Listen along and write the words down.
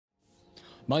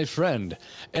My friend,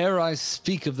 ere I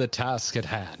speak of the task at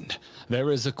hand,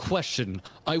 there is a question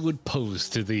I would pose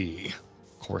to thee.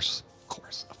 Of course.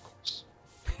 Of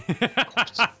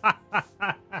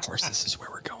course, this is where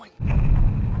we're going.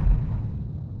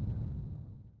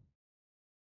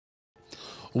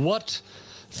 What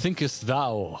thinkest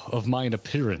thou of mine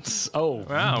appearance? Oh,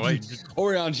 wow,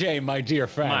 Orion J, my dear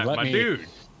friend. My dude.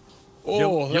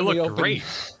 Oh, you look great.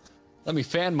 Let me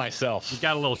fan myself. You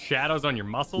got a little shadows on your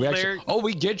muscles there. Oh,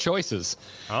 we get choices.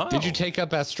 Oh. Did you take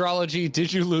up astrology?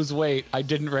 Did you lose weight? I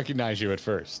didn't recognize you at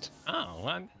first. Oh,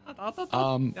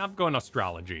 I'm going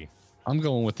astrology. I'm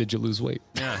going with did you lose weight?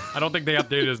 Yeah, I don't think they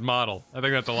updated his model. I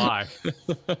think that's a lie.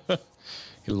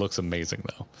 He looks amazing,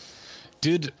 though.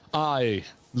 Did I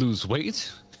lose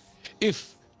weight?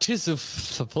 If 'tis of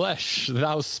the flesh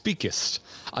thou speakest,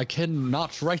 I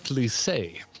cannot rightly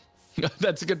say.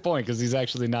 That's a good point, because he's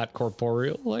actually not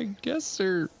corporeal, I guess,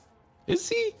 or is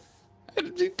he?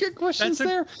 Good questions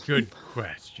there. Good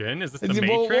question. Is this the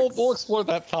Matrix? We'll explore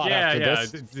that thought after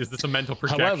this. Is this a mental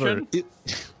projection? However,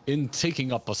 in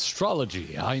taking up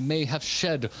astrology, I may have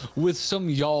shed with some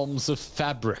yalms of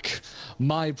fabric.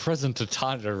 My present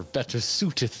attire better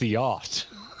suiteth the art.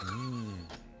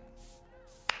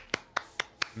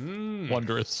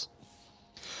 Wondrous.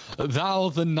 Thou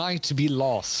the night be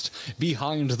lost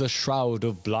behind the shroud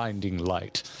of blinding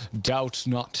light. Doubt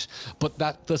not, but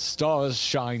that the stars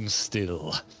shine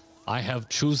still. I have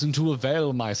chosen to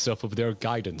avail myself of their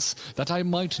guidance, that I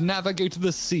might navigate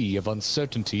the sea of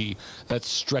uncertainty that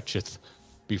stretcheth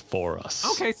before us.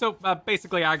 Okay, so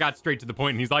basically I got straight to the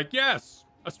point, and he's like, yes,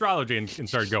 astrology, and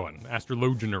started going.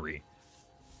 Astrologianary.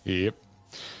 Yep.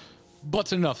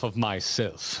 But enough of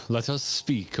myself. Let us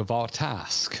speak of our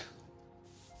task.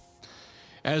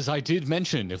 As I did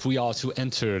mention, if we are to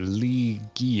enter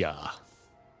Ligia,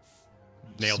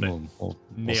 Nailed it.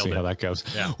 We'll see how that goes.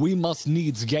 Yeah. We must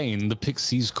needs gain the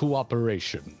Pixies'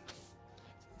 cooperation.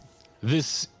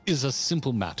 This is a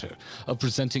simple matter of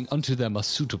presenting unto them a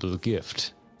suitable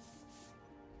gift.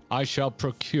 I shall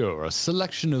procure a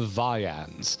selection of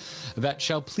viands that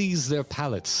shall please their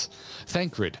palates.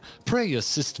 Thancred, pray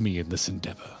assist me in this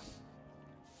endeavor.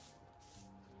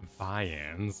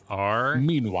 Viands are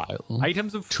meanwhile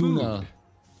items of tuna.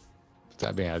 Food.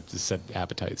 I mean, I just said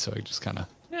appetite, so I just kind of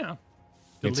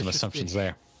made some assumptions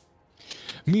there.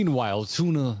 Meanwhile,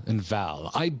 Tuna and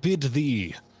Val, I bid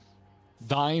thee,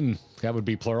 thine, that would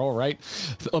be plural, right?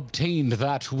 Obtain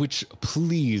that which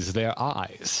please their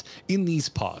eyes. In these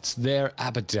parts, their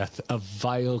abadeth, a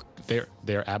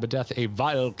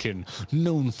vilekin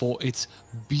known for its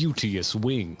beauteous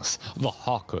wings, the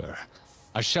hawker.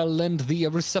 I shall lend thee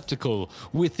a receptacle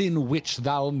within which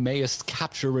thou mayest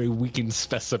capture a weakened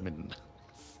specimen.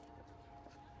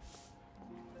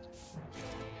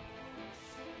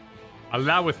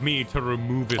 Alloweth me to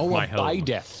remove it my helm.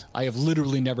 Abideth. I have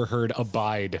literally never heard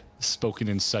abide spoken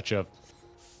in such a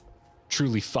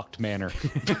truly fucked manner.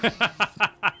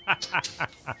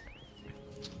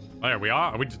 There we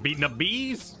are. Are we just beating up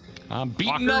bees? I'm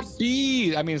beating up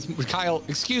bees. I mean, Kyle,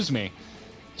 excuse me.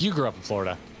 You grew up in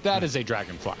Florida. That is a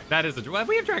dragonfly. That is a... Well,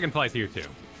 we have dragonflies here, too.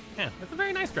 Yeah, that's a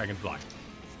very nice dragonfly.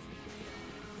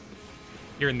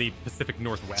 Here in the Pacific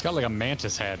Northwest. It's got like a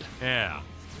mantis head. Yeah.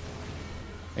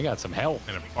 They got some health.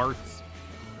 And it farts.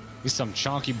 These some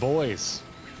chonky boys.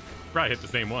 Probably hit the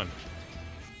same one.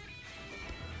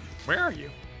 Where are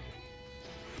you?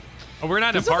 Oh, we're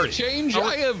not in a party. Does that change?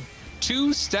 I have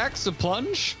 2 stacks of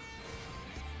plunge.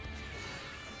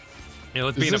 Yeah,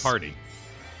 let's be in a party.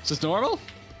 Is this normal?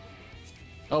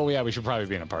 Oh, yeah, we should probably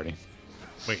be in a party.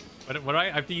 Wait, what do I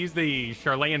have to use the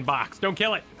Charlayan box? Don't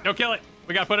kill it. Don't kill it.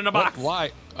 We got to put it in a box.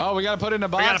 Why? Oh, we got to put it in a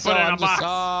box? We got to put it in a box.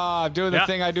 I'm doing the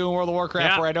thing I do in World of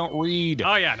Warcraft where I don't read.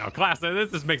 Oh, yeah, no, classic.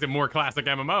 This just makes it more classic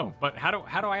MMO. But how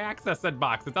do I access that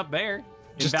box? It's up there.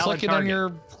 Just click it on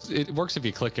your... It works if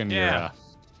you click in your... Well,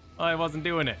 I wasn't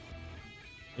doing it.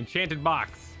 Enchanted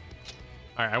box.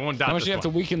 All right, I won't dodge How much do you have to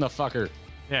weaken the fucker?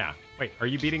 Yeah. Wait, are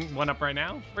you beating one up right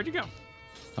now? Where'd you go?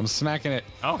 I'm smacking it.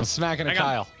 Oh, I'm smacking it,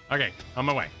 Kyle. Okay, on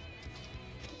my way.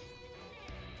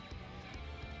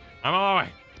 I'm on my way.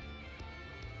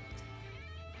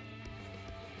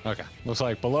 Okay, looks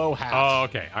like below half. Oh,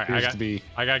 okay. All right,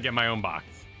 I gotta get my own box.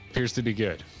 Appears to be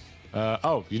good.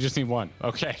 Oh, you just need one.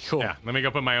 Okay, cool. Yeah, let me go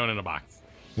put my own in a box.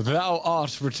 Thou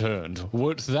art returned.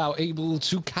 Wert thou able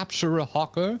to capture a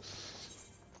hawker?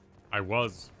 I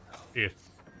was, if.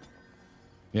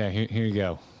 Yeah, here you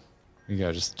go. Here you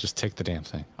go, just take the damn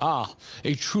thing. Ah,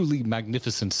 a truly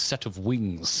magnificent set of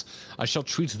wings. I shall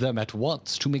treat them at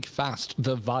once to make fast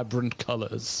the vibrant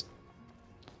colors.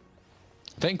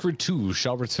 Thancred too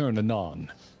shall return anon.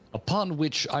 upon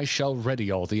which I shall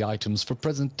ready all the items for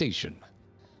presentation.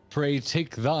 Pray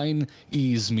take thine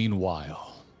ease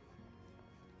meanwhile.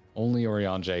 Only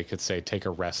Orianjay could say take a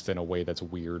rest in a way that's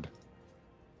weird.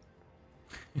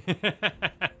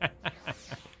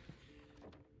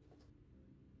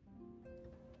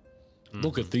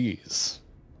 Look at these.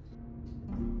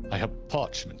 I have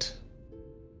parchment.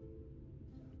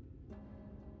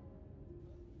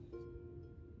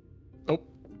 Oh.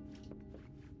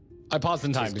 I paused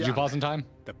in time. Did you pause in time?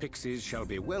 The pixies shall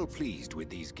be well pleased with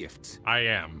these gifts. I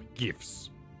am. Gifts.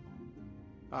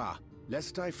 Ah,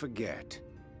 lest I forget.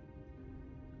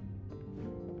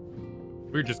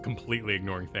 We're just completely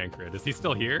ignoring Thancred. Is he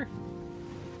still here?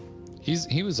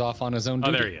 He was off on his own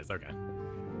duty. Oh, there he is. Okay.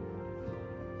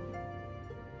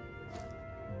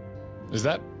 Is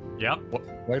that? Yep.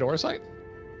 White Orsite?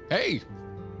 Hey!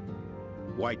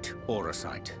 White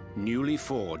Orsite, newly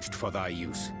forged for thy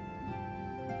use.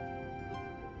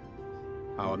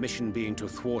 Our mission being to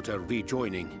thwart a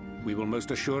rejoining, we will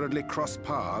most assuredly cross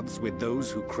paths with those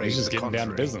who crave He's just the getting down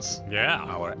to contrary, business. Yeah.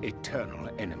 our eternal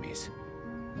enemies.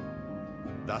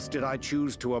 Thus did I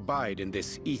choose to abide in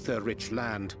this ether-rich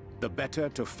land, the better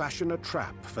to fashion a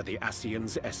trap for the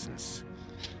Ascian's essence.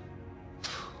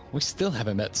 We still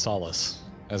haven't met Solace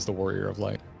as the Warrior of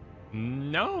Light.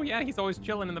 No, yeah, he's always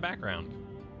chilling in the background.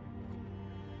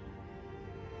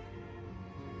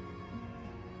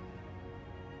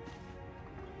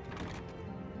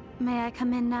 May I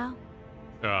come in now?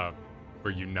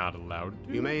 Were you not allowed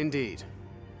to? You may indeed,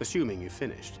 assuming you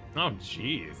finished. Oh,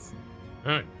 jeez.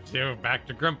 So back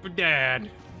to Grumpy Dad.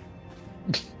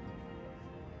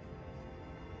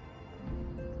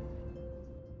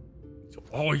 So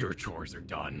all your chores are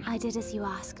done. I did as you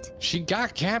asked. She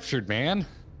got captured, man.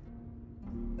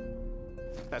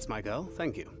 That's my girl,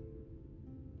 thank you.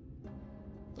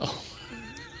 Oh.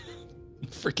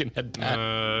 Freaking head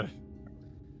pat.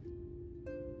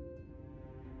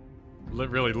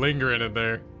 Really lingering in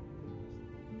there.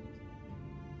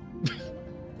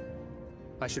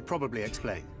 I should probably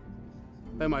explain.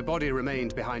 Though my body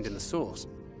remained behind in the source,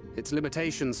 its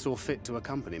limitations saw fit to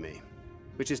accompany me.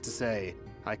 Which is to say,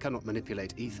 I cannot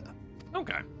manipulate ether.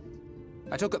 Okay.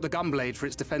 I took up the gunblade for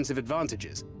its defensive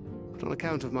advantages, but on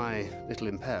account of my little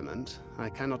impairment, I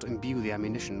cannot imbue the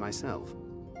ammunition myself.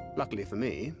 Luckily for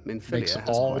me, Minfilia Makes has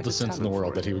all quite the a sense in the talent for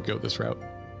world it. that he would go this route.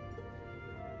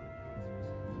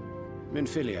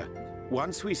 Minfilia,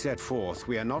 once we set forth,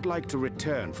 we are not like to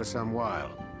return for some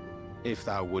while. If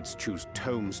thou wouldst choose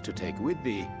tomes to take with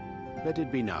thee, let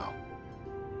it be now.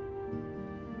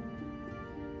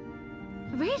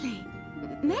 Really?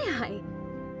 May I?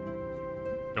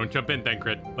 Don't jump in,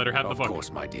 Thancred. Let her have the book. Of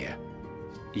course, my dear.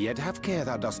 Yet have care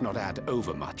thou dost not add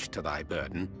overmuch to thy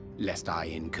burden, lest I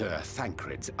incur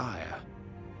Thancred's ire.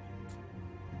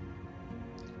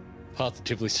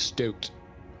 Positively stoked.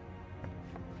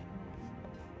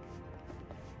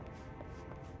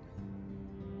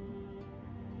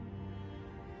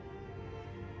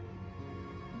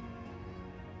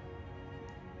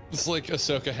 It's like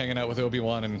Ahsoka hanging out with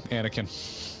Obi-Wan and Anakin.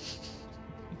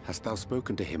 Hast thou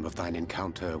spoken to him of thine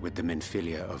encounter with the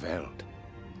Minfilia of Eld?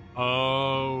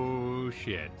 Oh,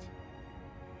 shit.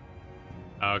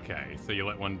 Okay, so you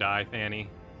let one die, Fanny?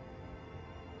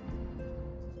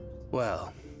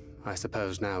 Well, I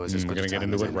suppose now is We're as good gonna a get time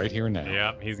into as it any. right here and now.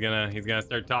 Yep, he's gonna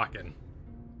start talking.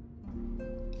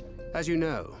 As you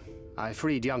know, I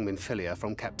freed young Minfilia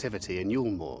from captivity in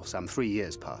Yulmore some 3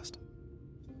 years past.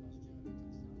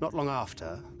 Not long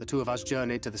after, the two of us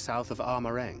journeyed to the south of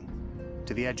Armareng,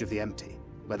 to the edge of the Empty,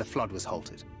 where the flood was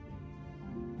halted.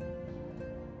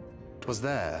 'Twas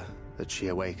there that she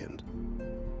awakened.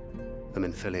 The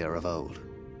Minfilia of old.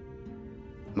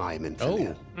 My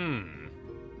Minfilia. Oh.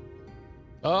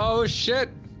 Oh shit!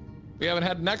 We haven't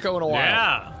had an echo in a while.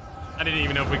 Yeah! I didn't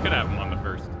even know if we could have him on the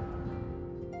first.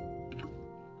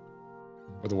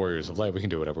 We're the Warriors of Light. We can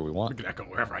do whatever we We want. can echo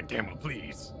wherever I damn well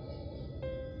please.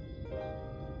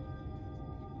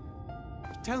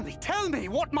 Tell me,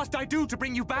 what must I do to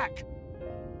bring you back?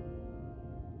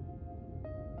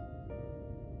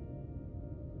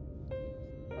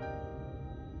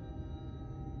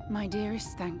 My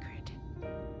dearest Thancred,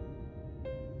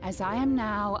 as I am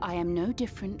now, I am no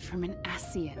different from an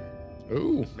Ascian.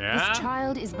 Ooh. Yeah? This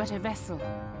child is but a vessel.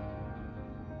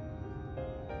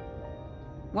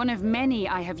 One of many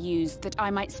I have used that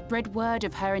I might spread word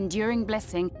of her enduring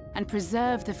blessing and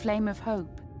preserve the flame of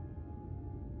hope.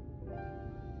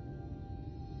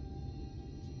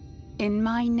 In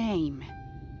my name,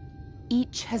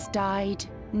 each has died,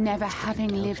 never having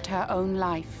lived her own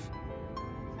life.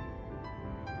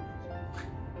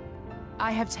 I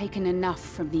have taken enough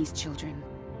from these children.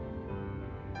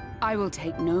 I will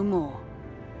take no more.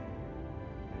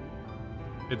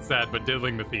 It's sad, but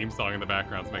diddling the theme song in the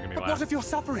background's making me But laugh. what of your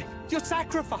suffering? Your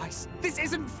sacrifice? This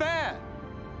isn't fair!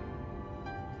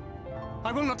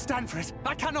 I will not stand for it.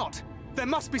 I cannot! There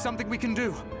must be something we can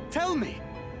do. Tell me!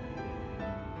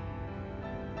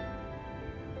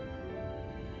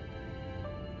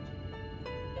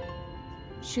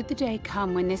 Should the day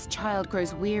come when this child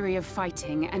grows weary of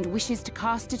fighting and wishes to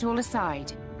cast it all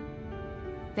aside,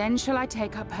 then shall I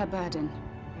take up her burden.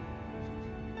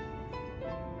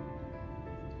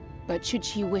 But should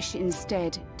she wish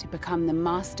instead to become the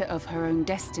master of her own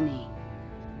destiny,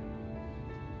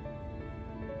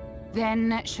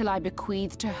 then shall I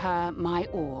bequeath to her my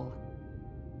all.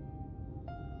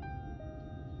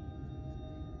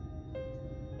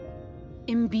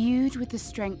 Imbued with the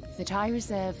strength that I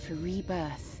reserve for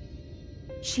rebirth,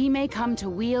 she may come to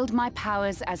wield my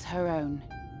powers as her own.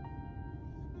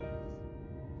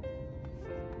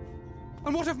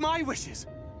 And what of my wishes?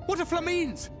 What of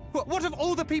Flamine's? What of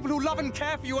all the people who love and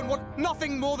care for you and want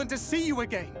nothing more than to see you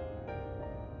again?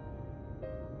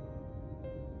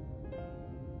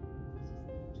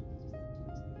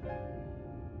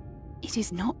 It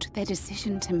is not their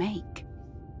decision to make.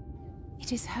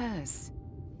 It is hers.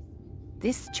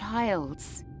 This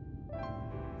child's.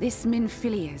 This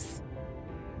Minfilia's.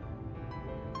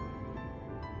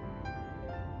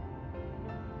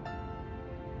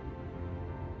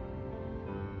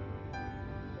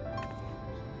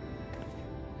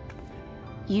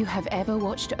 You have ever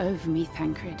watched over me,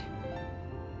 Thancred.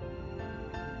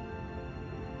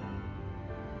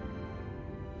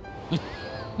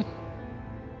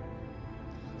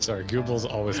 Sorry, Gooble's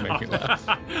always make me laugh.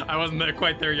 I wasn't there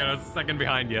quite there yet. I was a second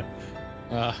behind you.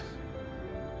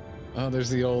 Oh, there's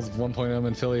the old 1.0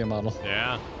 Minfilia model.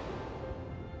 Yeah.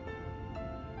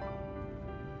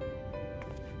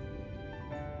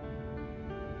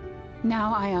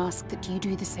 Now I ask that you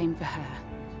do the same for her.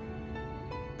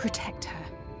 Protect her.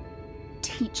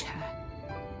 Teach her.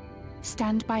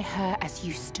 Stand by her as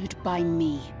you stood by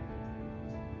me.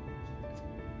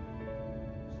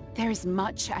 There is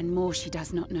much and more she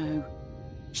does not know.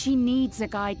 She needs a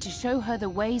guide to show her the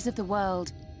ways of the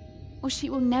world, or she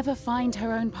will never find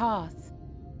her own path.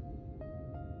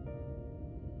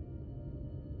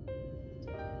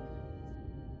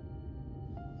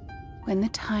 When the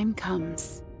time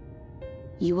comes,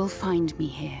 you will find me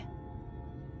here.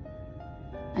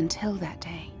 Until that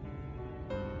day.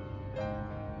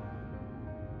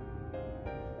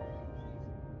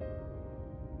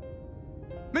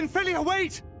 Minfilia,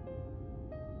 wait!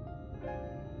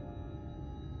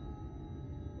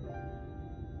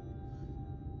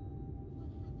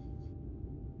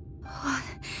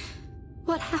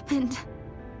 What happened?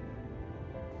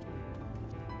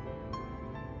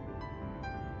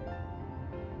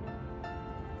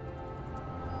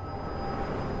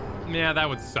 Yeah, that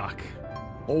would suck.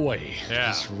 Boy, Yeah.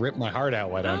 just rip my heart out,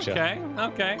 why don't you?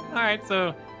 Okay. All right,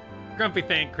 so Grumpy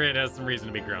Thancred has some reason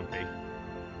to be grumpy.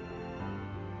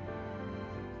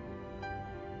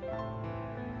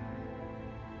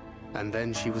 And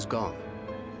then she was gone.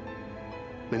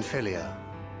 Minfilia,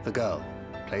 the girl,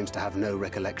 claims to have no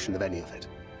recollection of any of it.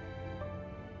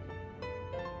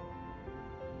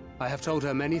 I have told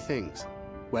her many things.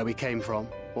 Where we came from,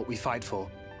 what we fight for.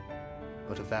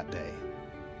 But of that day,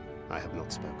 I have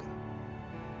not spoken.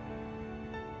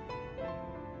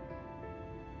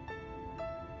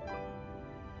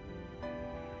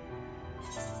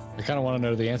 I kind of want to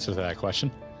know the answer to that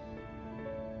question.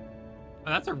 Oh,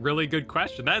 that's a really good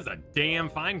question. That is a damn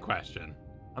fine question.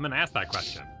 I'm gonna ask that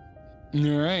question.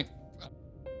 All right.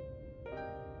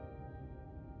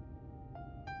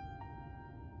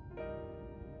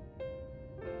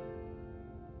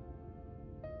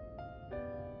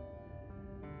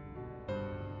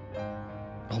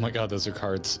 Oh my god, those are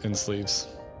cards in sleeves.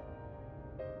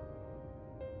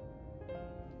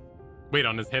 Wait,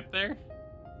 on his hip there?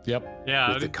 Yep.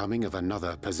 Yeah. With the coming of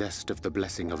another possessed of the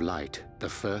blessing of light, the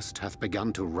first hath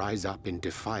begun to rise up in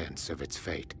defiance of its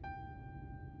fate.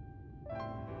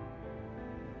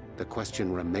 The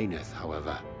question remaineth,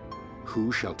 however,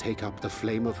 who shall take up the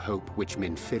flame of hope which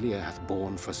Minfilia hath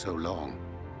borne for so long?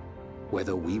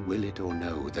 Whether we will it or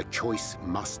no, the choice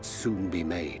must soon be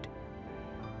made.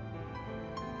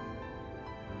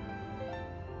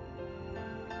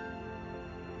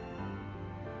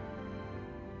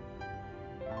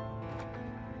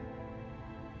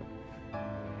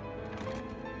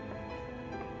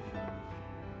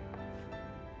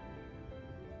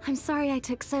 I'm sorry I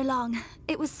took so long.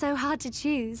 It was so hard to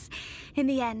choose. In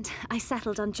the end, I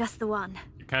settled on just the one.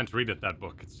 You can't read it, that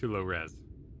book. It's too low res.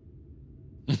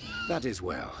 That is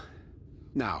well.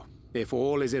 Now, If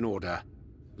all is in order,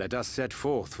 let us set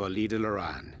forth for Leader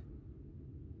Loran.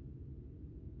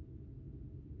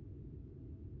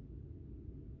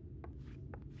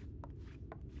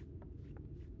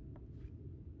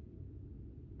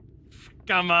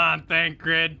 Come on,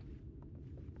 Thancred.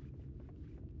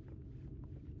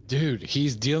 Dude,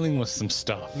 he's dealing with some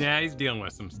stuff. Yeah, he's dealing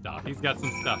with some stuff. He's got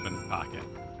some stuff in his pocket.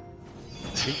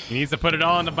 He needs to put it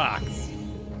all in the box.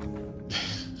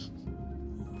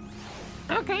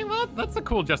 Okay, well, that's a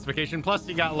cool justification. Plus,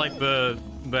 you got, like, the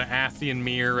Ascian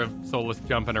mirror of Solus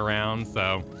jumping around,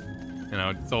 so, you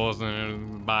know, Solus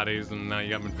and bodies, and now you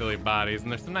got Minfilia bodies,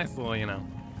 and there's some nice little, you know,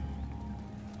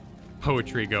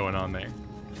 poetry going on there.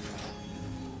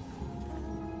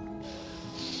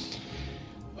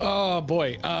 Oh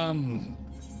boy, I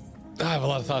have a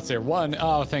lot of thoughts there. One,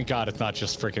 oh, thank God it's not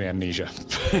just freaking amnesia.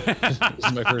 This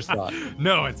is my first thought.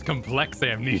 No, it's complex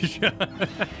amnesia.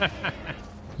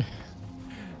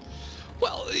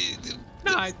 Well,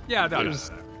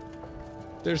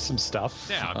 there's some stuff.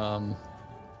 Yeah.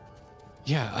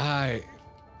 Yeah,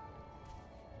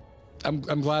 I'm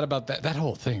glad about that. That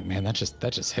whole thing, man. That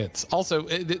just hits. Also,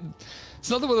 it's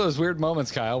another one of those weird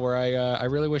moments, Kyle, where I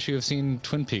really wish you have seen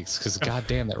Twin Peaks, because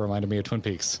goddamn, that reminded me of Twin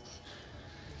Peaks.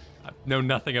 I know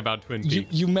nothing about Twin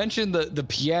Peaks. You mentioned the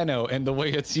piano and the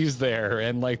way it's used there,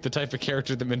 and like the type of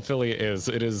character that Minfilia is.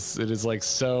 It is like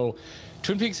so.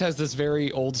 Twin Peaks has this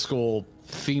very old school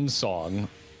theme song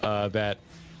that,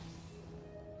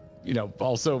 you know,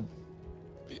 also.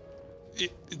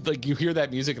 Like you hear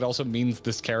that music, it also means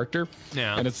this character.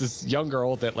 Yeah. And it's this young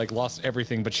girl that like lost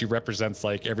everything, but she represents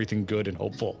like everything good and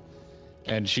hopeful.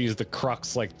 And she's the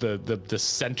crux, like the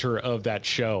center of that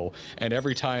show. And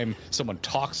every time someone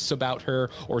talks about her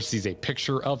or sees a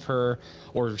picture of her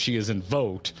or she is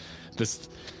invoked, this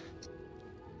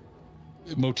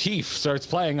motif starts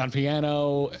playing on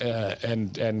piano,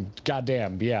 and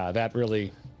goddamn, yeah, that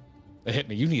really. It hit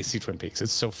me. You need to see Twin Peaks.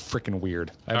 It's so freaking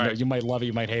weird. You might love it,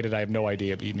 you might hate it. I have no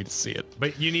idea, but you need to see it.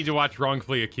 But you need to watch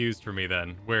Wrongfully Accused for me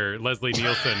then, where Leslie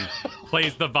Nielsen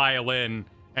plays the violin,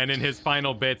 and in his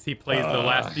final bits, he plays the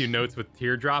last few notes with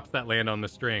teardrops that land on the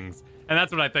strings. And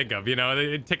that's what I think of, you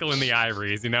know, tickling the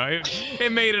ivories, you know.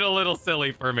 It made it a little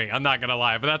silly for me. I'm not going to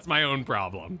lie, but that's my own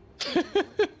problem.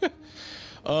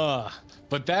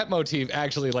 But that motif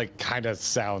actually, like, kind of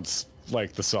sounds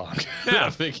like the song that Yeah.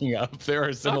 I'm thinking of. There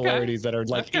are similarities that are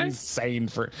like Okay. insane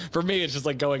for me. It's just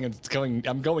like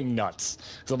I'm going nuts.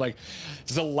 So I'm like,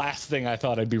 it's the last thing I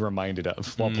thought I'd be reminded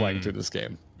of while playing through this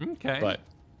game. Okay. But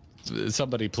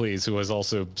somebody please who has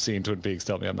also seen Twin Peaks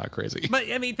tell me I'm not crazy. But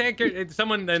I mean, Thancred,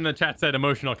 someone in the chat said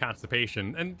emotional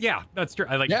constipation, and yeah, that's true.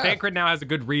 Thancred now has a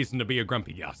good reason to be a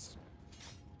grumpy Yus.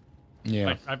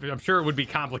 Yeah. Like, I'm sure it would be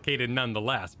complicated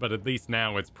nonetheless, but at least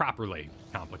now it's properly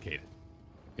complicated.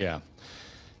 Yeah,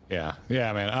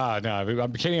 man. No,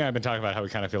 Katie and I have been talking about how we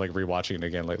kind of feel like rewatching it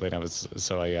again lately. And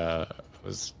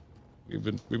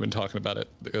we've been talking about it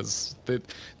because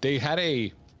they had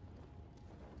a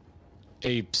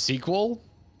sequel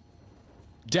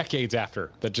decades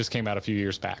after that just came out a few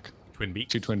years back. Twin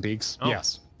Peaks? To Twin Peaks. Oh.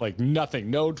 Yes. Like nothing,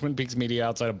 no Twin Peaks media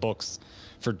outside of books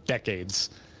for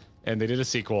decades. And they did a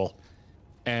sequel.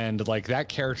 And like that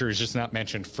character is just not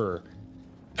mentioned for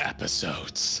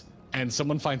episodes. And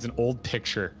someone finds an old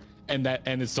picture and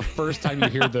it's the first time you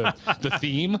hear the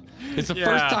theme. It's the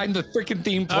first time the freaking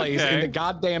theme plays in the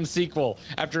goddamn sequel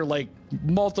after like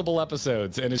multiple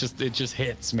episodes, and it just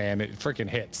hits, man. It freaking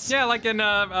hits. Yeah, like in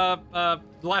The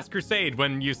Last Crusade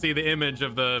when you see the image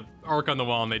of the Ark on the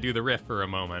wall and they do the riff for a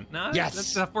moment. No, Yes, that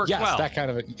stuff works well. Yes, that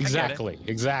kind of exactly.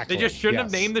 They just shouldn't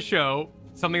have named the show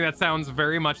something that sounds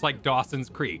very much like Dawson's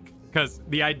Creek, because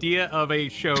the idea of a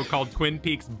show called Twin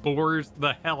Peaks bores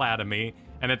the hell out of me,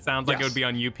 and it sounds like it would be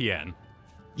on UPN.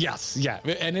 Yes, yeah,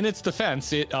 and in its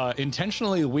defense, it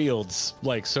intentionally wields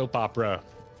like soap opera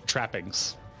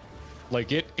trappings.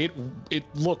 Like it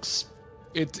looks,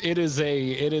 it is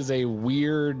a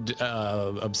weird,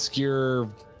 obscure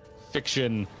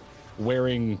fiction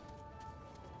wearing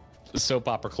soap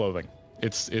opera clothing.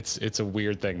 It's a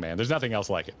weird thing, man. There's nothing else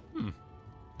like it.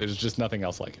 There's just nothing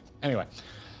else like it. Anyway,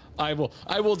 I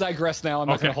will digress now. I'm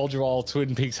not going to hold you all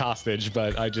Twin Peaks hostage,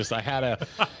 but I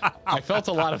felt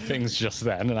a lot of things just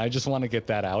then, and I just want to get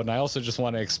that out. And I also just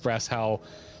want to express how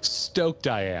stoked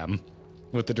I am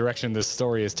with the direction this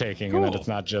story is taking, and that it's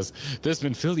not just this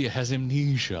Minfilia has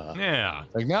amnesia. Yeah.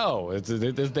 Like no,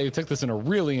 they took this in a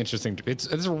really interesting. It's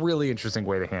a really interesting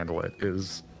way to handle it.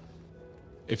 Is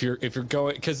if you're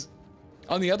going, because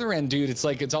on the other end, dude, it's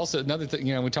like it's also another thing.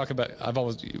 You know, we talk about.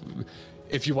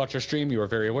 If you watch our stream, you are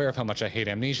very aware of how much I hate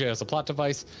amnesia as a plot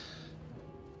device.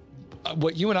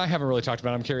 what you and I haven't really talked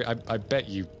about, I'm curious, I bet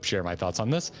you share my thoughts on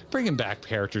this. Bringing back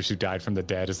characters who died from the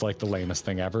dead is like the lamest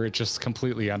thing ever. It just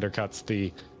completely undercuts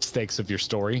the stakes of your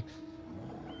story.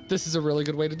 This is a really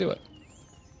good way to do it.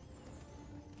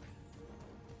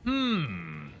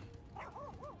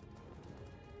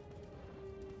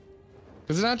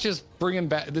 Because they're not just bringing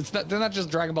back, they're not just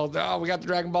Dragon Balls. Oh, we got the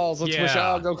Dragon Balls. Let's wish,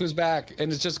 oh, Goku's back.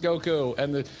 And it's just Goku.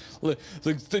 And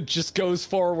it just goes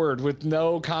forward with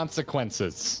no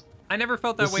consequences. I never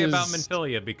felt that way about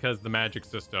Minfilia because the magic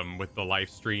system with the life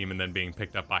stream and then being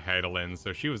picked up by Heidelin,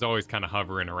 so she was always kind of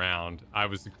hovering around. I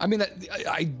mean,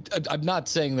 I'm not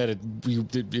saying that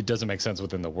it doesn't make sense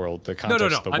within the world, the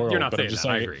context of the world. You're not but saying I'm just that.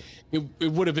 saying I agree.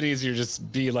 It would have been easier to just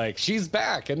be like, she's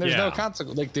back, and there's no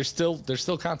consequence. Like there's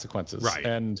still consequences, right?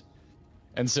 And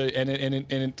so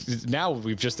now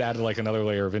we've just added like another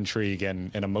layer of intrigue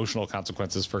and emotional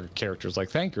consequences for characters like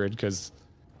Thancred, because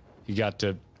you got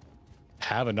to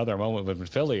have another moment with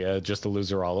Minfilia just to lose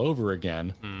her all over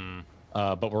again.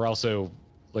 But we're also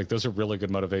like, those are really good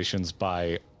motivations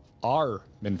by our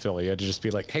Minfilia to just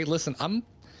be like, hey, listen,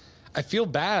 I feel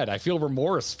bad. I feel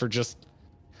remorse for just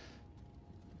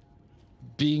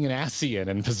being an Ascian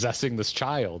and possessing this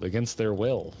child against their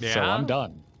will. So I'm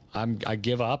done. I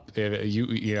give up.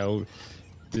 You know,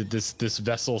 this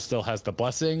vessel still has the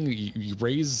blessing. You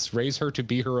raise her to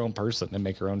be her own person and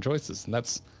make her own choices. And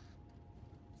it's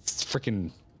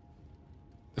freaking,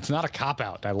 it's not a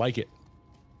cop-out. I like it.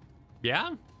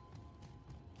 Yeah.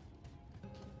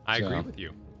 I agree with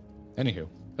you. Anywho,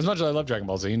 as much as I love Dragon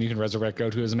Ball Z, and you can resurrect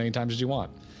Goku as many times as you want.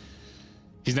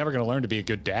 He's never going to learn to be a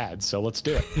good dad, so let's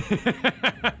do it.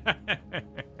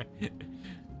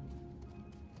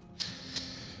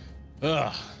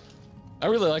 Ugh. I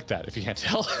really like that, if you can't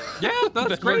tell. Yeah,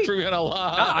 that's great. A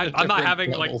lot I'm not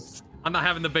having I'm not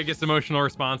having the biggest emotional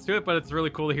response to it, but it's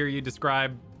really cool to hear you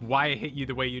describe why it hit you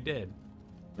the way you did.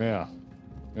 Yeah.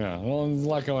 Well, there's a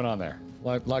lot going on there.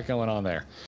 A lot going on there.